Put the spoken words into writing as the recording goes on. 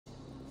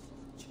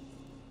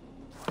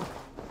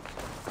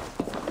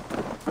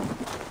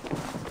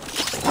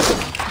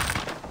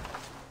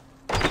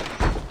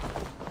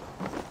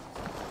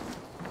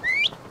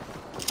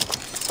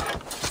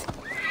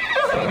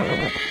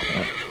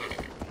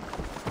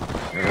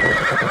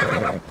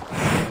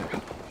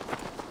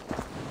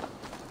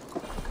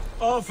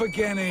Off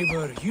again,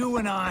 Eivor. You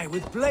and I,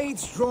 with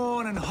blades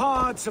drawn and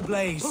hearts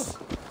ablaze.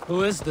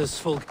 Who is this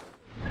folk?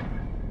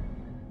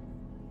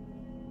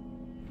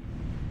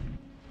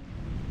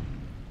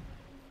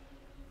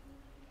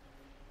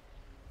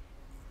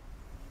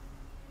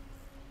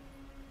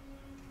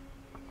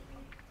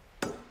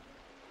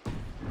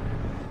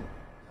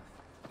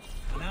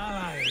 An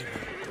ally,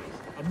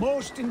 Eivor. A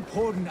most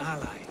important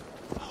ally.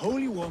 A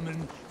holy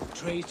woman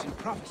portrayed in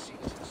prophecies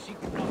and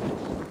secret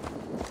knowledge.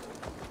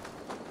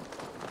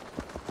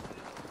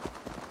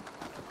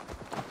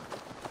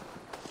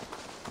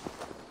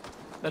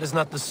 That is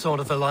not the sort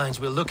of alliance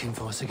we're looking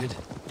for, Sigurd.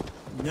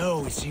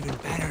 No, it's even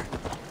better.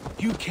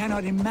 You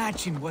cannot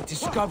imagine what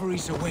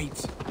discoveries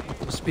await.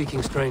 You're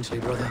speaking strangely,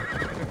 brother.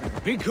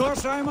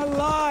 Because I'm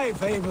alive,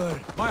 Eivor.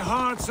 My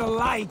heart's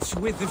alight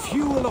with the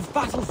fuel of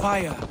battle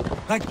fire.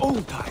 Like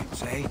old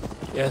times, eh?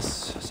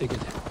 Yes, Sigurd.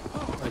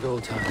 Like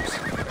old times.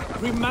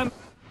 Remember...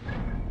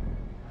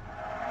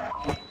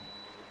 the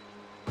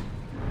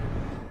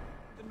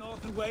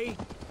northern way?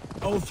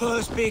 Our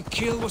first big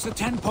kill was a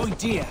 10-point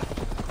deer.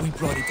 We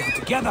brought it down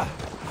together.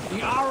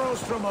 The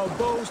arrows from our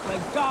bows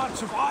like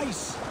darts of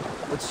ice.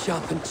 With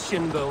sharpened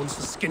shin bones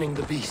for skinning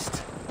the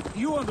beast.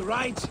 You on the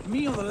right,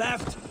 me on the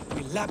left.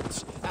 We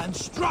leapt and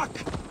struck.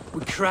 We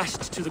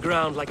crashed to the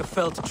ground like a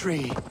felled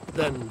tree.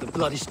 Then the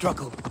bloody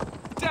struggle.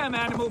 Damn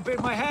animal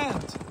bit my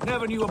hand.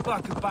 Never knew a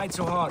buck could bite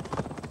so hard.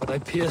 But I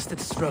pierced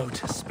its throat,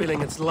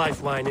 spilling its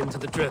life wine into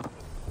the drip.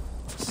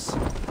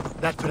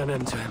 That put an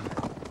end to him.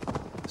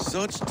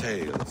 Such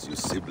tales you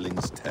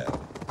siblings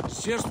tell.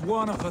 It's just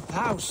one of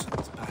 1,000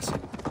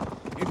 passing.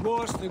 It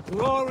was the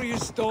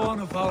glorious dawn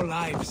of our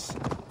lives.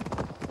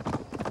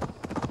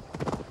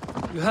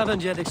 You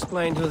haven't yet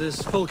explained who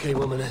this Folke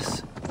woman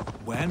is.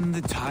 When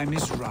the time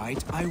is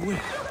right, I will.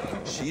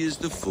 She is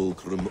the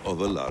fulcrum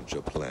of a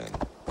larger plan.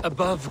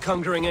 Above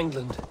conquering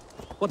England,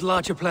 what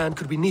larger plan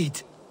could we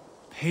need?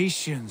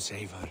 Patience,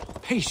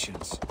 Eivor.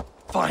 Patience.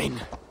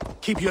 Fine.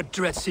 Keep your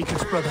dread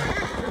secrets, brother.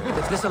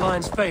 If this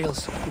alliance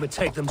fails, you may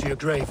take them to your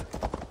grave.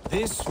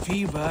 This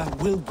fever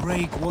will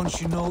break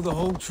once you know the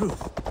whole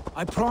truth.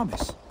 I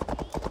promise.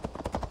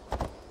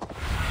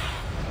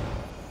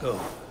 Go,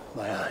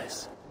 my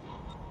eyes.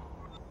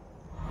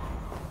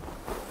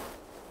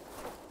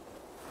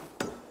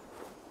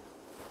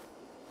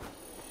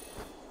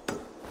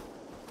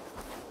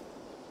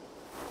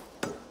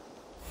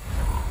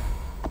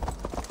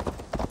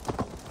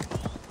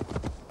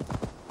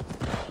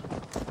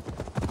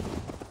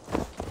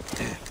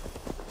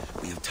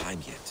 We have time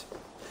yet.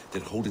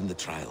 They're holding the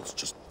trials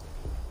just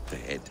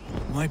ahead.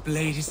 My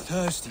blade is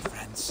thirsty,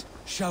 friends.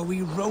 Shall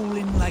we roll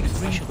in like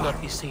free We should not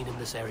fire? be seen in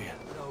this area.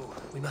 No,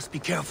 we must be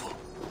careful.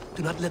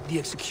 Do not let the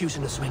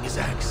executioner swing his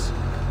axe.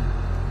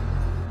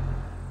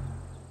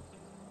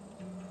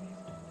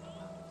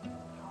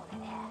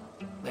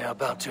 They are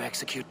about to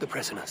execute the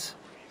prisoners.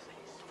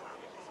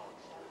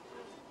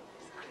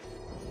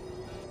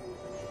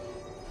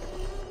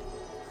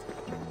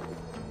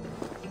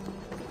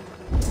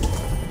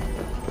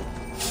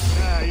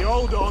 Yeah, you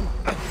hold on.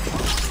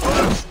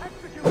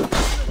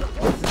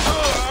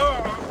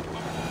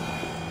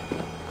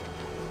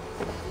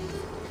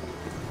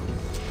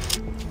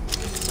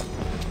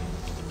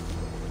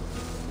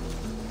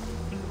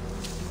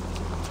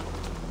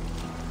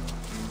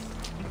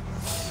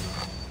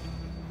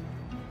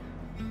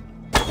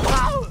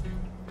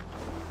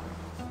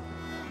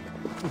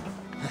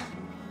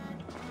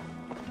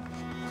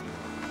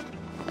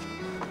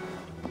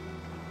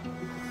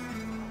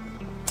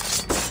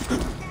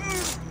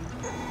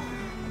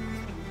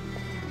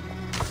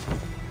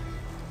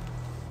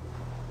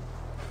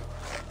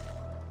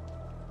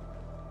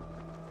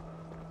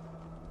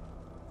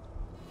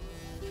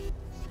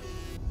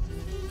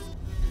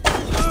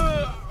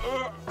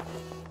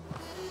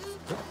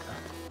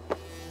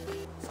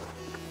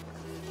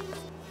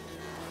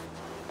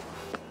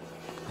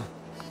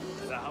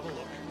 Have a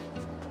look.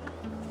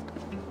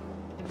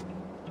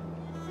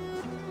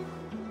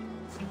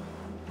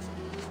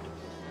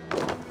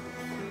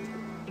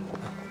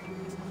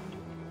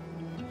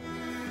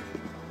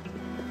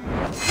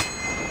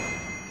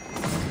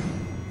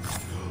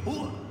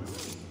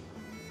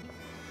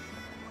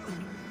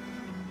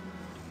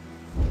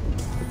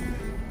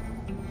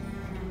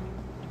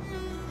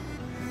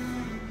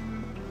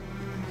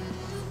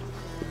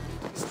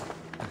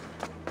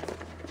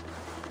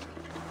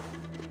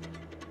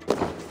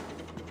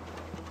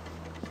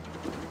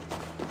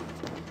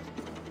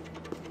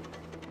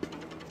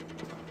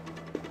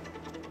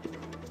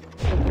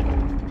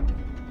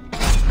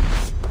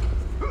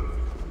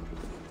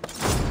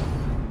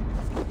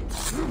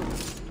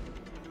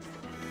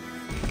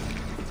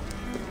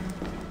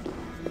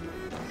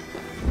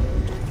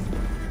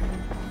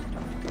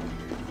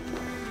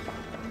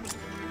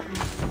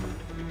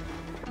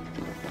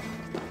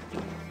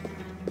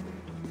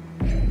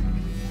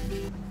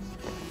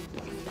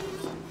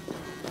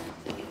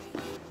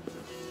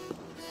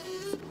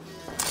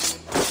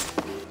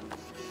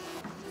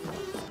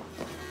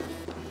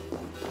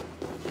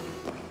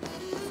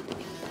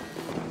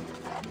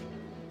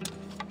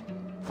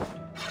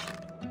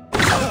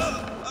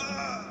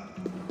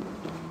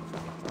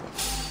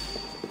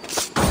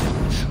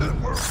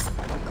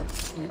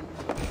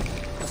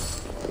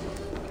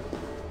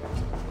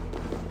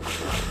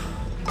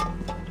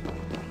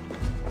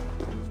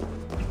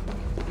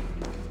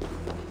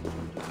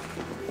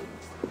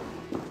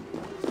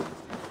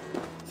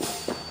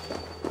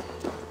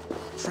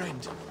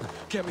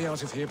 Get me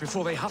out of here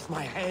before they huff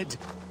my head.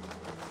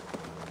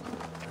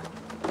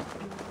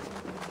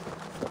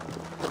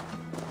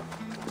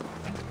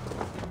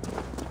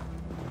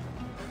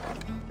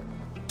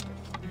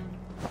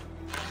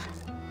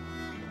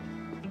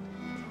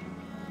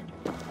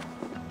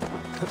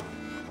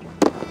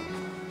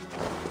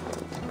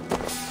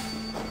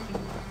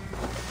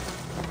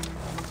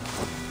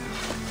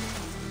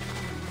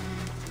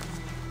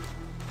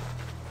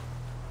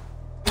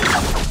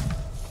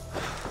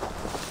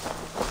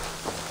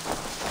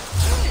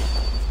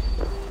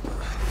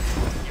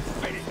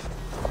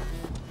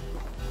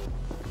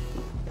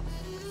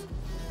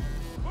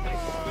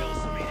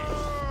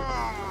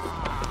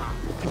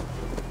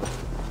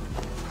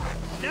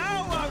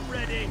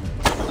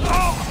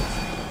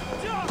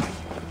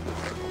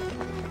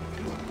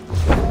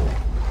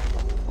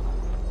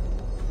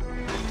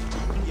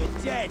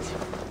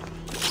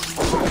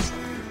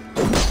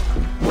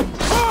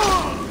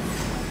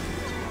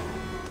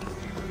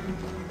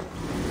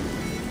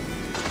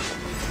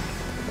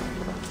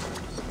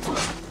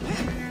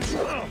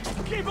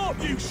 Give up,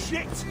 you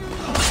shit!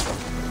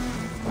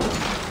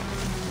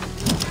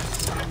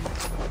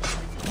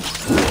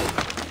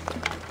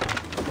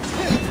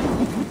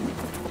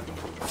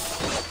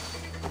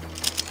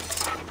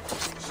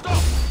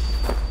 Stop!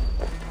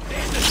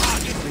 There's the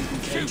target!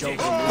 Shoot it!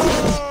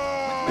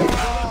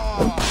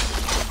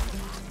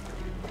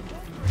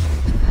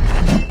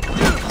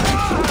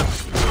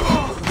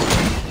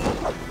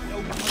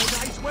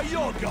 Where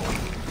you're going?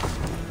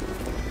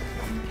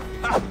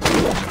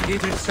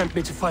 Eivor sent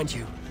me to find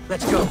you.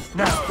 Let's go,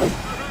 now!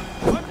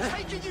 I'm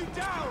taking you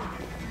down!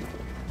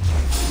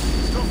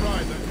 Stop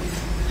right then.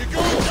 You're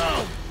going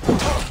down!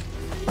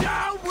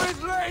 Down with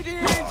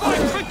ladies!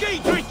 Fight for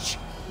Dietrich!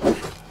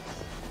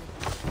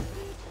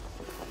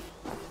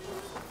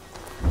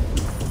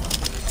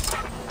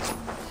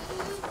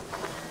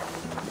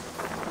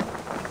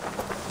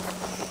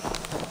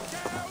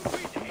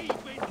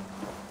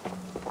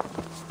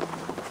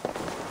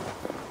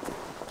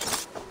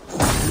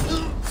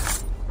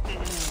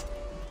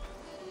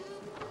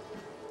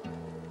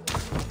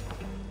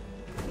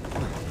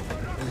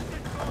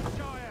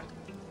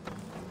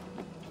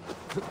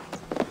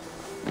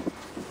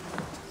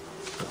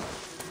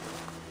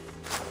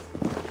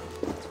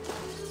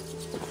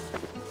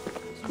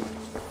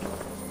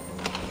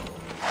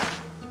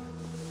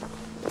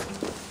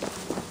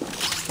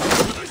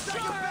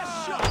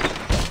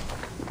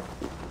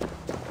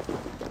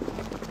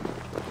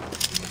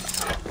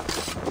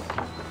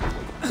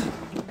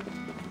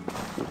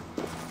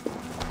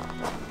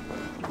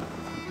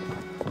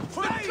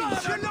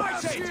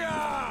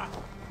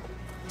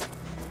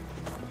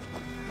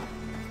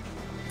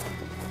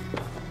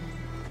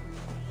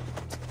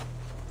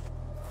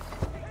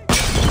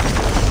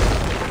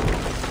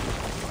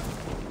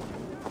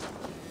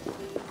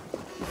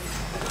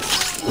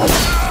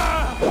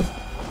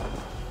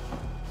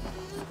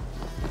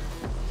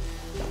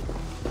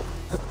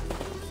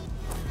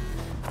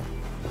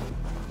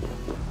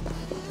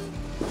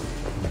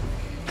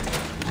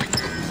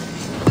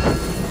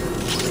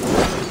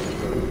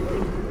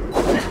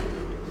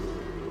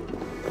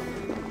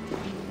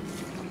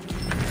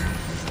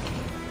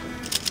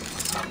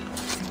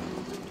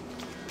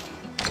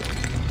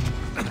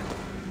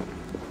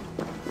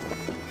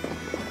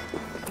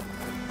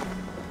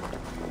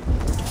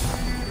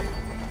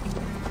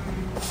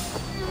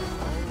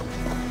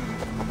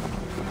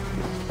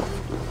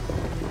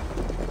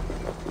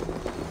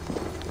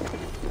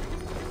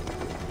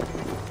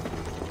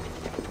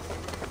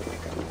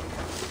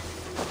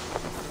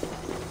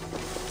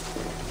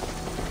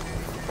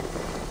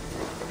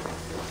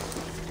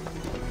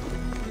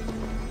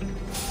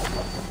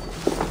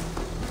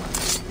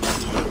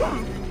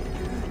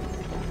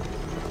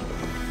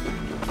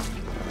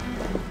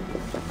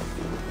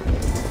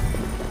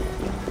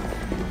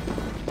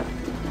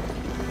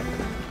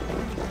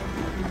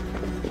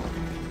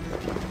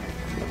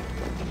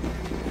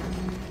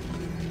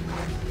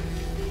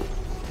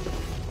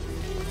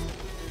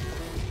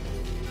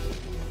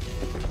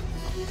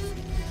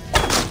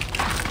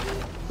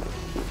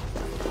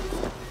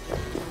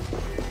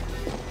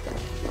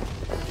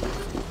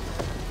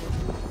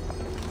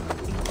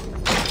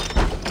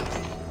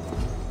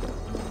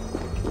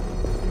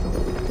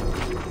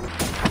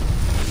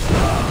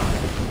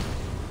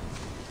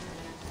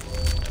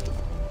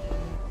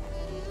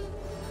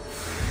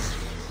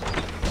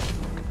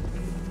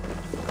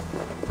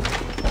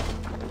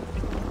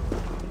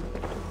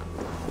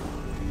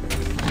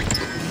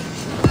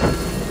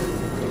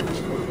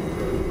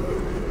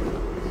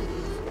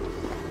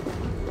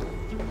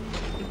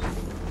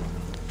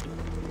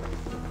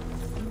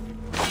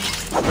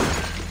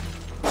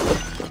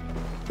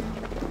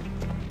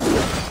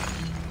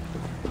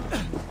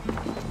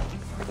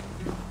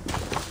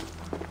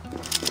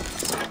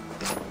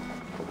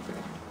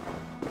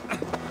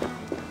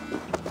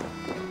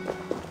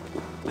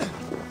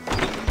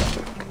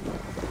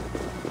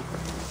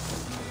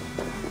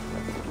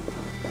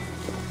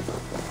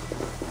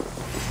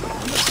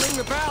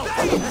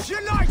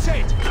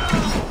 United!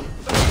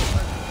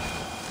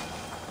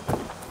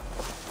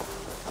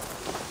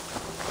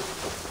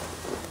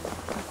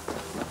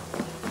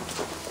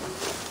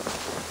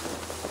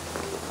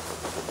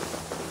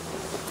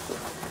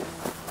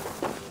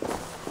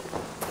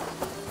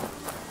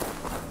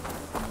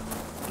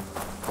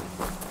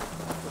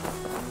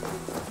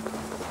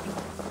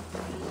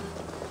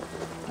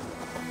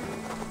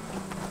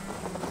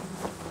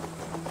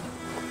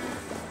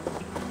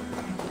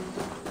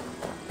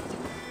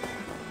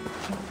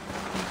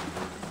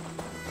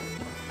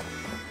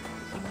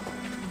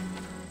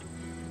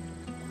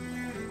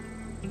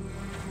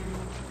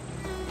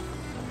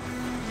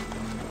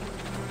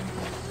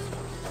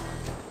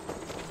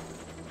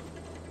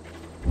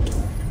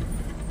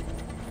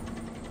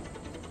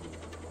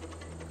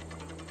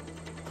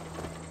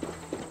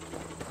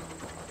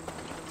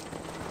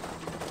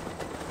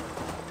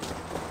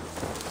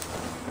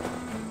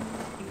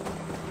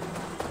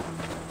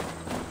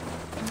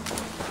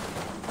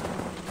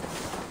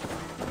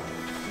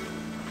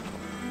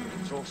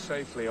 all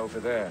safely over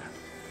there.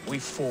 We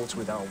fought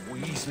with our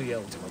Weasley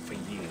Ultima for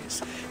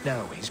years.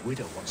 Now his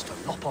widow wants to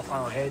lop off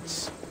our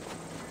heads.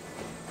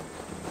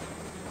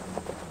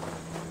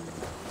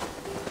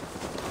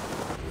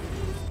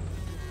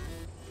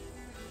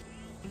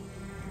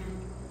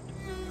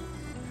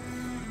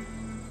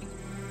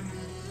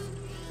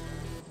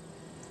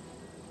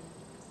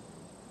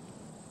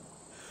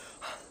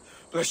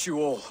 Bless you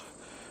all.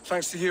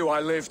 Thanks to you, I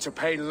live to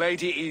pay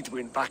Lady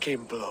Edwin back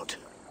in blood.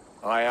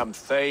 I am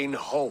Thane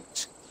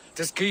Holt.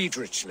 Does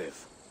Giedrich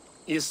live?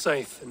 He is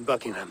safe in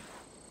Buckingham.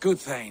 Good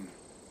Thane.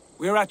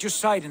 We are at your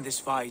side in this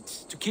fight,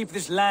 to keep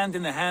this land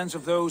in the hands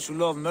of those who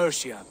love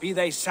Mercia, be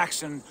they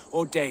Saxon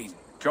or Dane.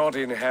 God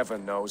in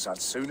heaven knows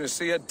I'd sooner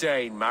see a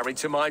Dane married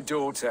to my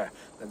daughter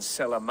than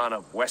sell a man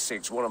of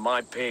Wessex one of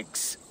my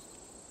pigs.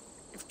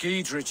 If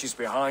Giedrich is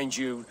behind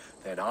you,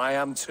 then I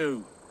am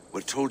too.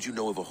 We're told you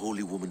know of a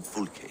holy woman,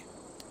 Fulke.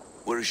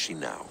 Where is she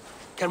now?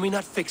 Can we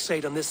not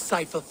fixate on this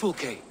cipher,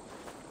 Fulke?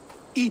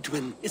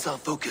 Edwin is our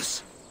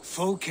focus.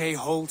 Fulke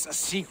holds a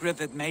secret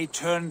that may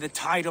turn the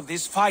tide of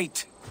this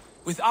fight.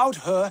 Without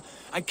her,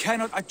 I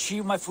cannot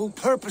achieve my full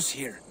purpose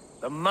here.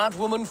 The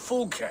madwoman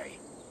Fulke?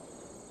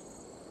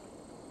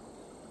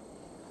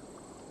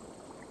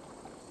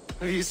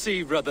 You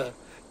see, brother,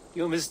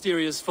 your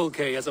mysterious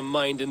Fulke has a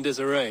mind in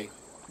disarray.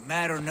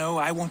 Mad or no,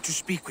 I want to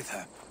speak with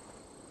her.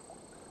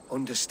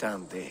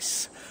 Understand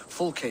this.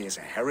 Fulke is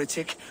a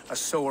heretic, a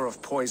sower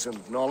of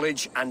poisoned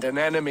knowledge, and an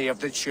enemy of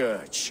the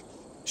Church.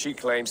 She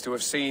claims to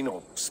have seen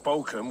or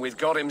spoken with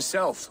God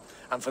himself.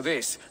 And for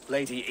this,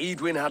 Lady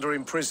Edwin had her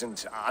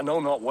imprisoned, I know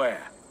not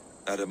where.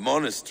 At a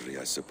monastery,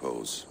 I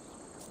suppose.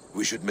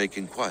 We should make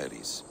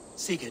inquiries.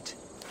 Sigurd,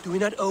 do we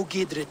not owe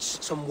Giedrich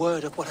some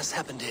word of what has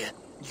happened here?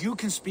 You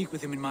can speak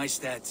with him in my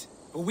stead,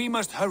 but we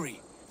must hurry.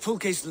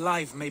 Fulke's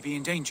life may be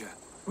in danger.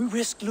 We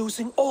risk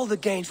losing all the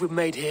gains we've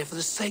made here for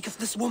the sake of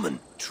this woman.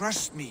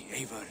 Trust me,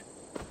 Eivor.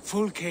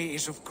 Fulke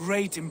is of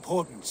great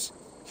importance.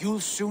 You'll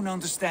soon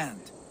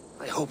understand.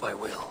 I hope I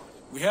will.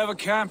 We have a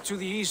camp to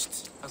the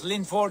east, at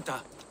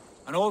Linforta.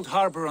 An old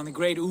harbor on the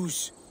Great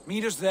Ouse.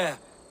 Meet us there.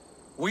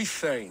 We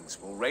Thanes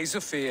will raise a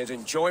feard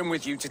and join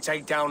with you to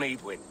take down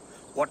Edwin,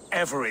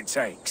 whatever it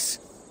takes.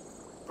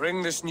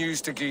 Bring this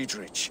news to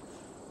Giedrich,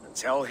 and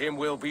tell him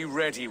we'll be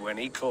ready when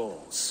he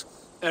calls.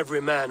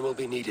 Every man will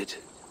be needed.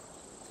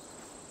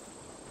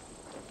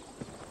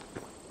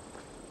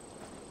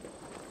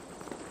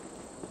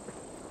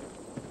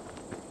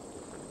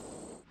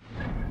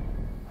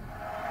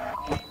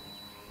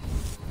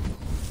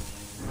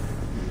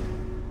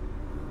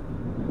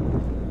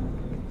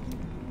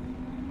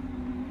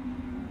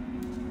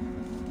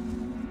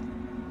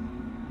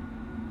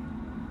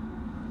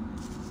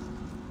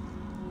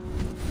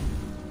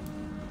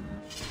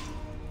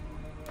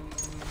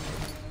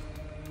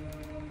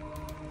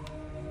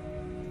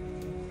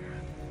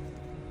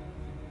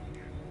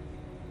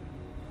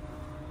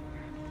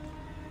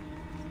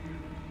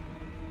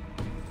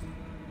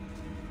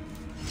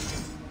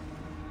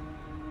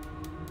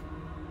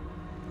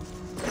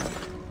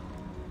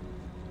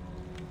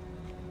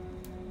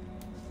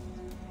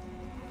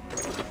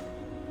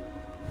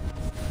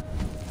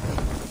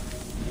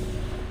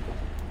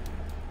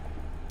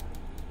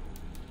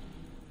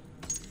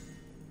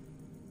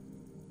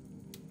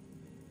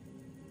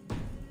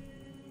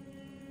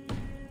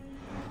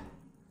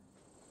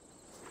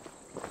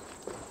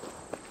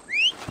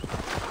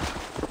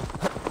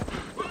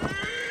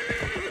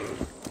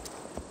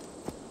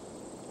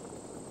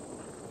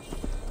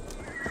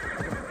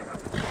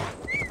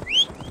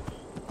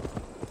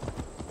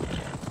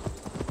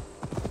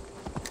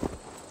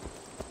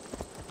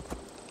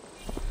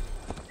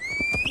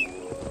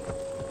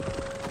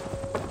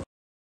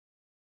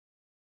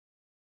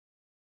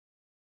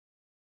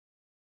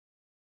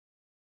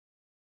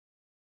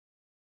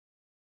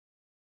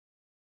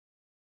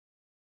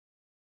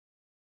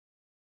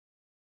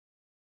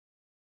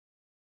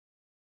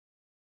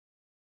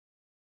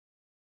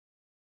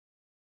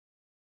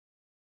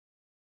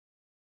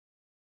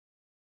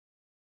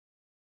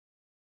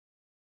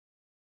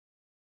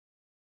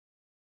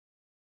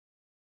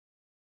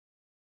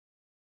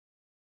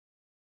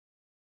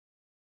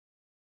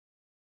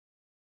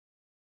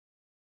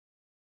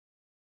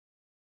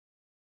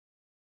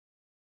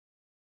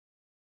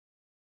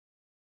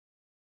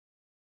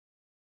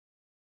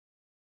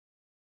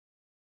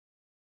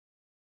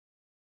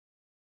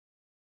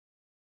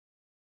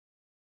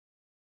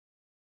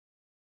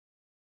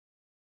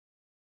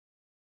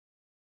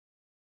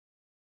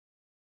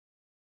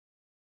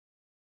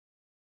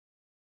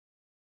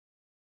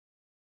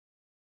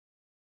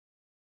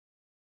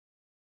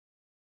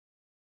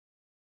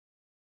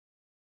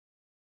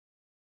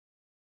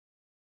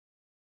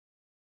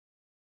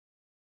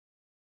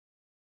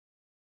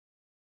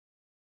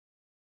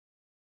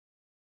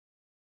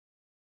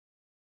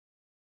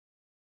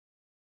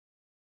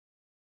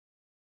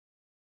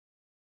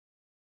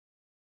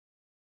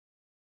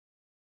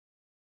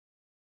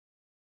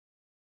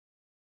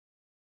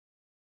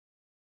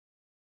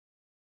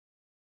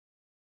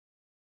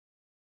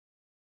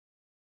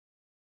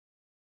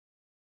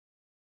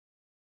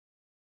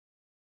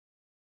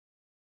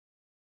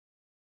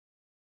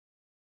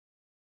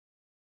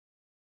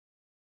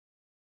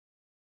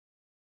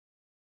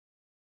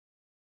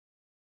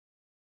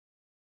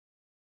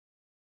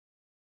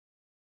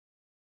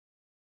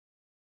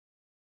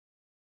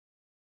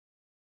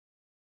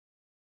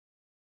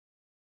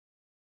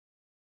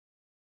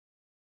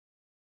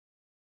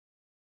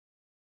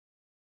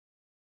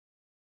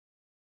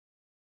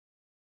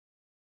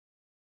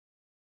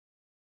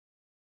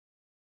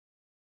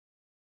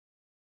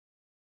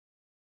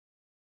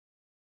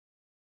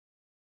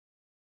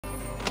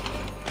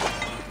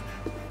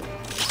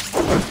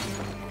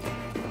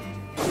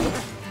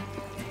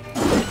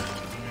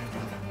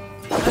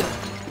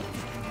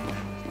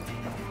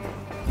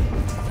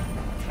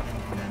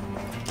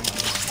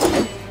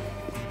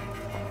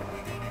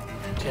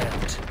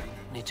 understand.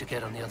 Need to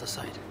get on the other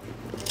side.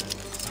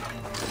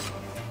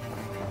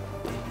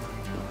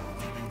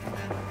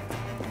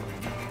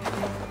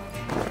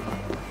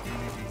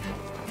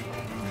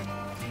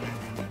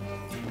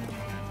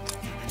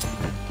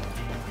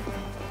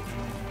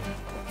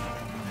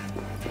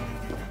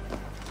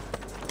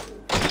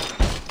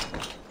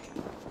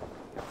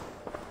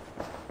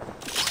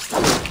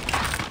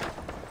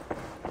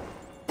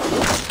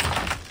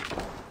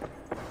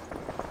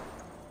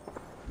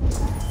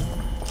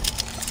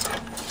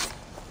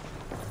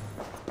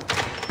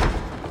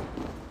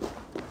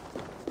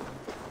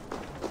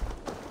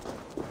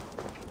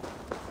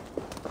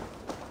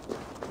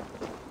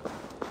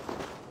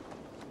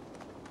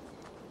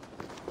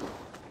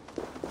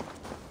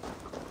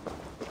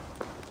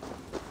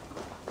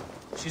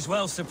 She's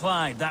well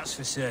supplied, that's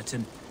for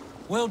certain.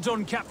 Well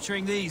done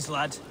capturing these,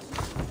 lad.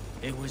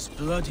 It was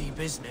bloody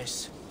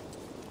business.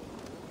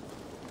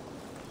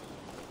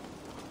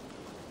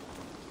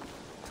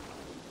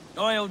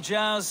 Oil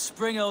jars,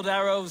 spring-oiled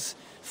arrows,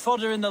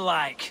 fodder and the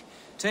like.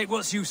 Take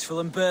what's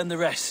useful and burn the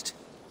rest.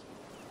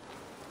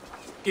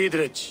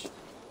 Gidrich.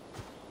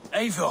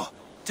 Eivor,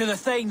 do the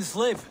Thanes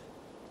live?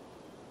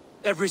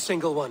 Every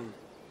single one.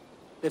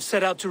 They've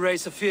set out to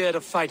raise a fear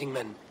of fighting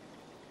men.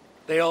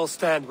 They all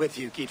stand with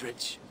you,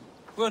 Gidrich.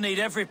 We'll need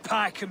every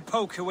pike and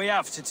poker we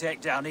have to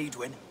take down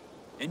Eadwyn.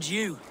 And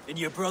you, and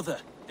your brother,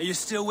 are you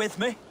still with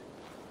me?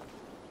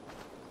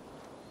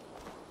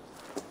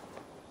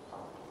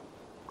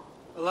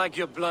 I like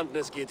your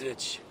bluntness,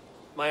 Gidrich.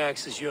 My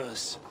axe is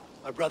yours.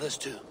 My brother's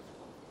too.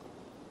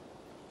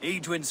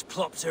 Eadwyn's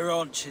plopped her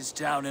haunches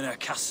down in her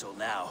castle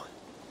now.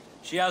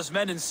 She has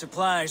men and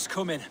supplies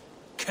coming.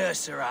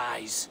 Curse her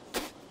eyes.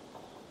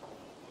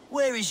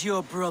 Where is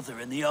your brother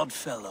and the odd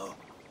fellow?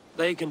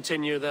 They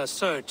continue their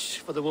search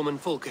for the woman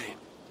Fulke.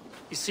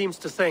 He seems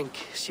to think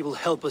she will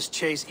help us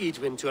chase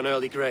Eadwyn to an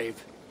early grave.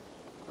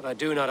 But I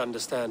do not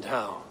understand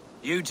how.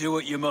 You do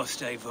what you must,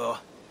 Eivor.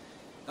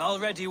 I'll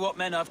ready what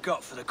men I've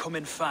got for the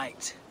coming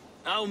fight.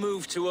 I'll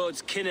move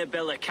towards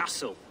Kinnabella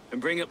Castle and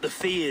bring up the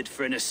Feared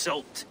for an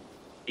assault.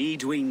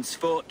 Eadwyn's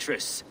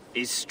fortress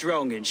is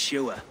strong and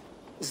sure.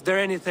 Is there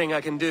anything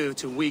I can do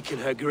to weaken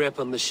her grip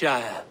on the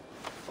Shire?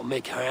 Or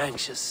make her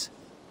anxious?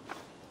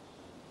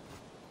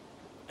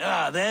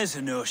 Ah, there's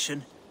a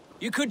notion.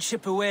 You could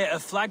chip away at her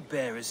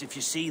flag-bearers if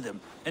you see them,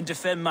 and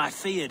defend my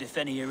Feared if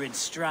any are in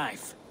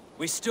strife.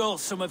 We stole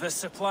some of her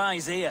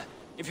supplies here.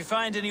 If you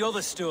find any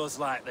other stores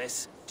like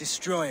this,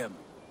 destroy them.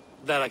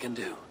 That I can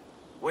do.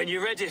 When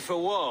you're ready for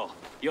war,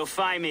 you'll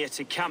find me at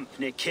a camp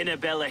near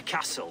Kinnabella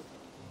Castle.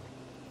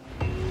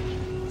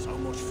 So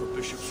much for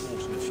Bishop's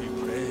Horse and a few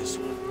prayers.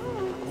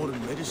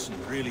 Modern medicine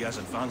really has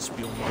advanced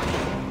beyond my...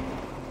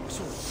 It's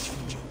all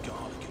ginger,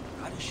 garlic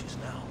and radishes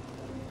now.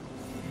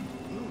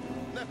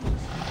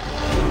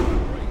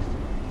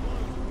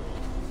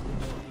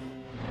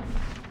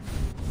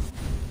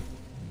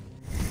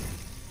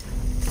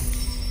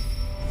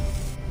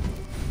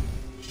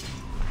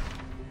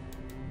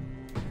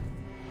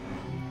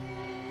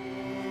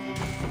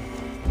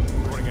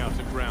 Running out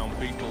of ground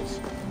beetles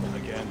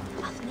again.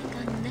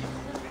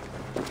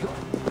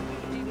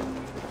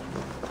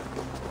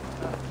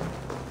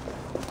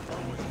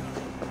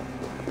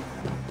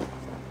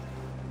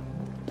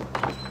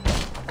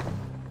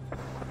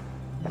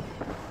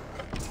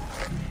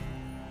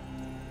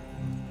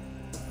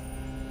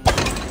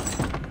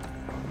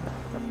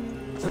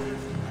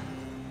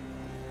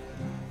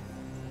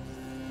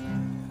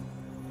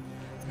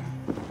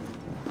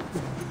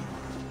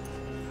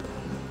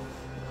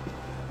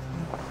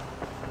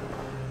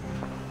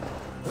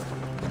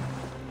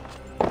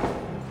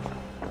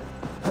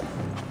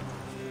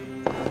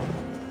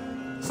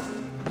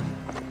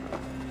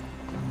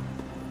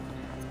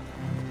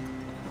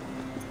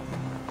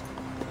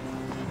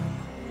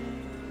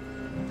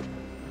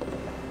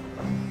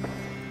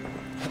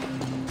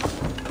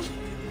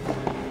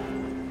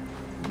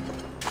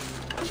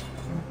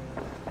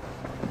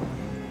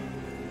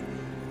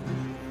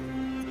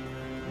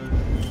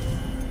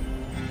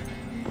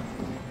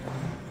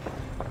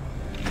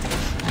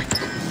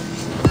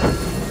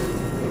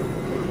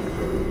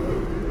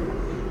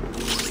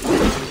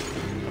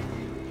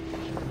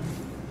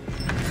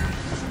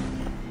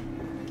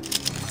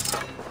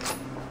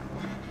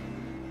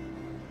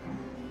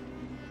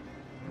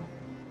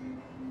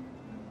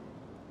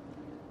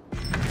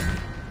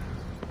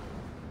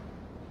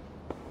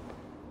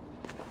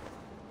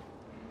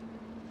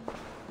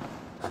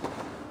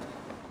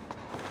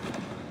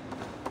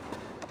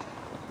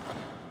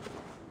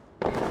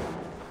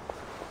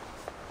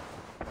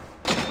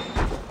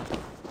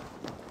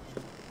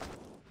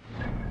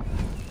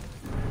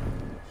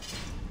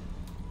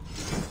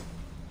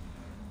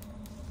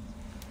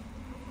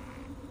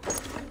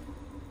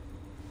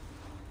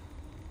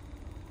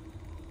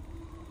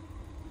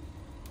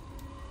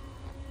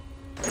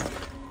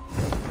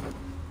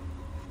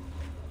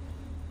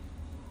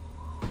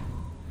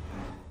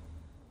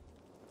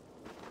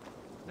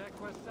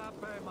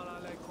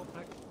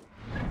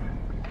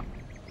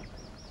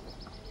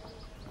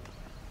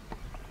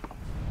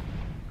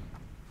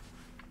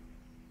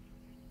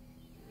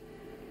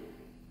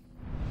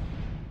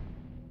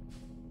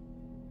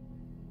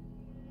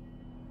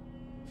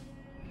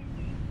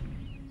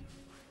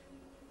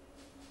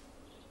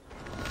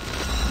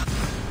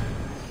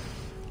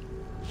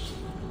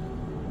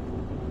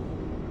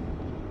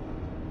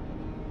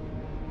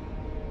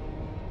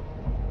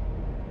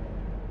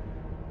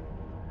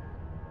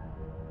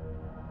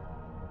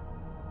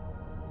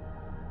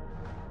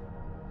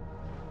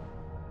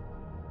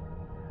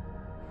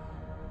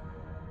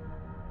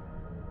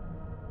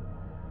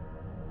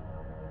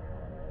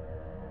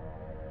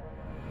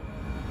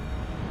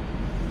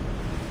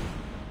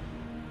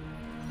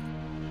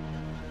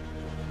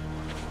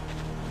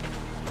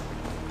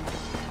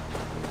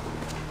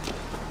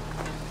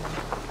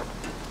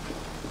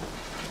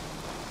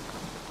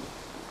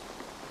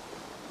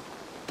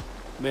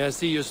 May I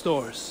see your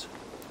stores?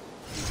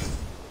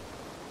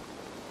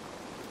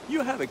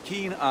 You have a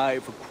keen eye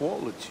for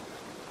quality.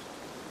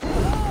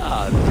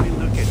 Ah, let me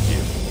look at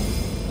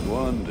you.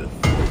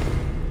 Wonderful.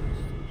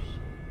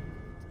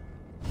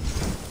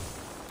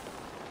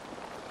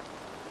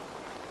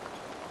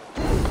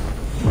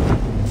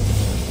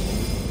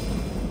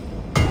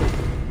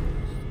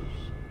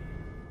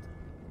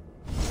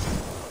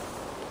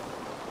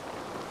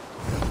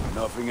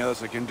 Nothing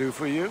else I can do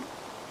for you?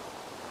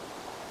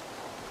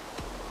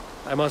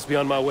 I must be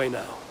on my way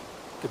now.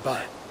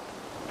 Goodbye.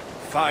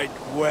 Fight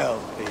well,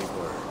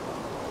 Eivor.